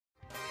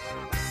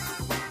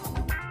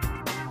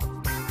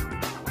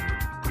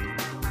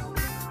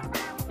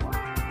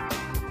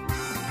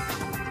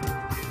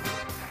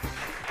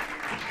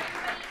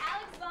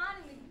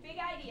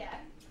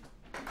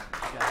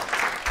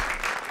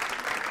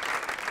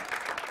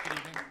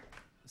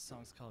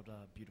song's called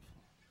Beautiful.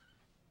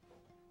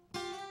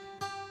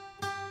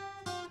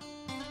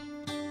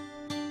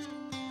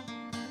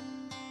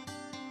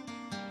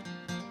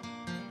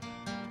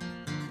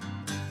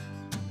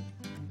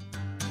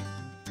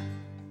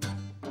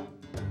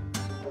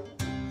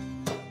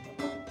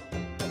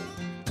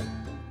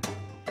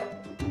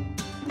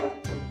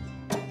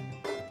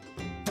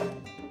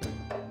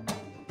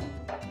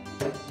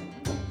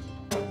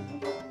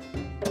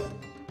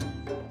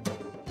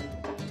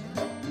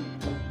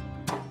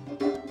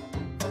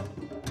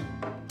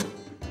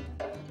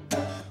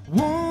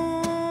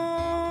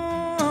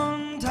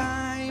 One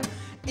time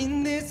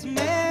in this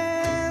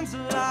man's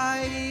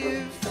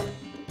life,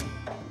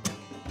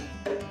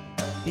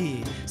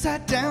 he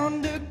sat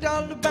down, looked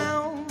all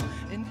around,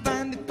 and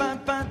finally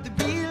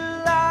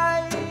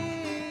realized,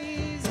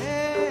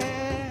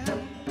 yeah.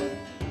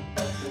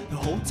 The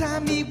whole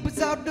time he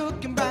was out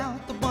looking round,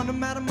 the one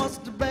matter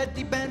must have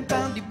already been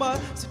found. He was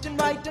sitting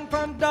right in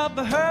front of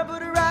her,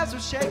 but her eyes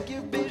were shaky,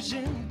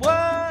 vision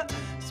was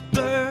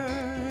blurred.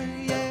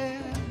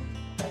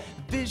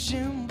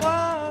 Vision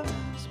was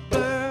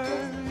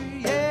blurred,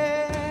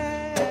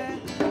 yeah.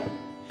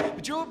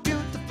 But you're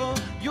beautiful,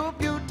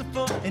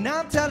 and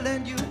I'm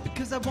telling you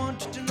because I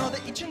want you to know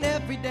that each and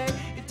every day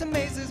it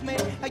amazes me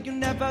how you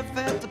never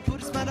failed to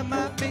put a smile on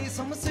my face.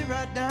 I'ma sit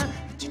right down,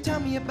 let you tell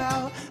me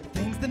about the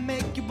things that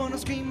make you wanna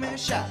scream and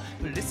shout.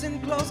 But listen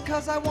close,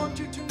 cause I want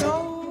you to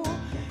know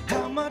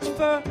how much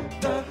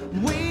further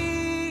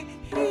we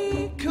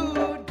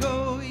could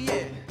go,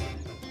 yeah.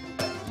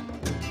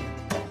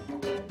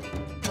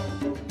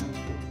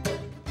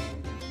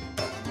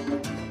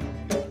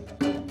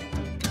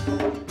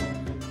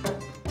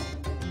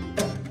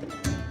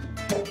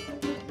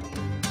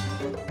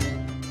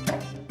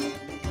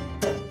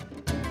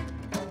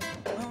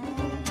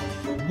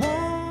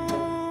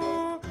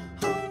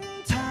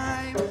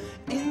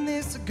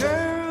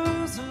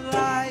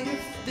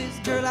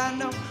 Girl I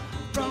know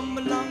from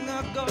long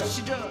ago,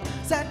 she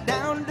just sat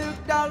down,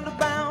 looked all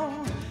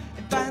around,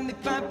 and finally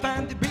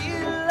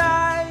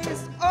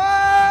realized, the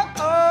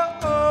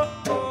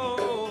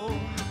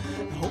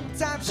whole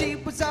time she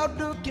was out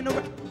looking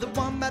around, the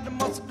one that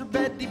must have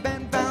already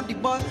been found. He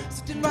was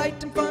sitting right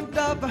in front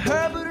of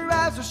her, but her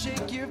eyes were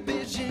shaky, her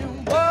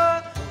vision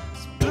was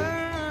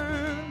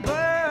blurred,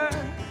 her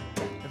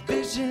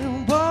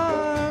vision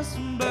was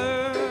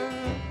blurred.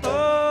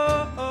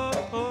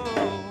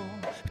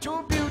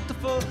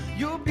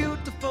 You're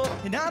beautiful,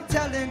 and I'm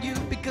telling you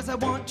because I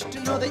want you to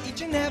know that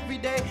each and every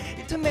day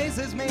it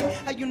amazes me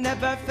how you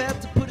never failed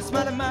to put a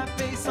smile on my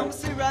face. I'ma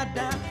sit right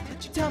down,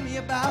 let you tell me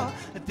about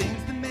the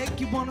things that make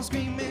you wanna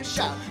scream and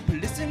shout. But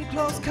listen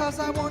close, cause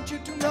I want you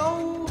to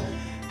know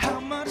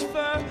how much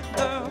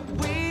further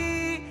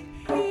we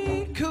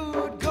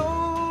could go.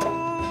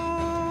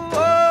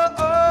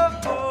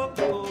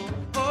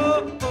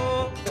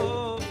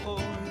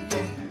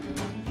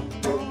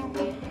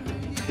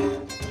 Yeah.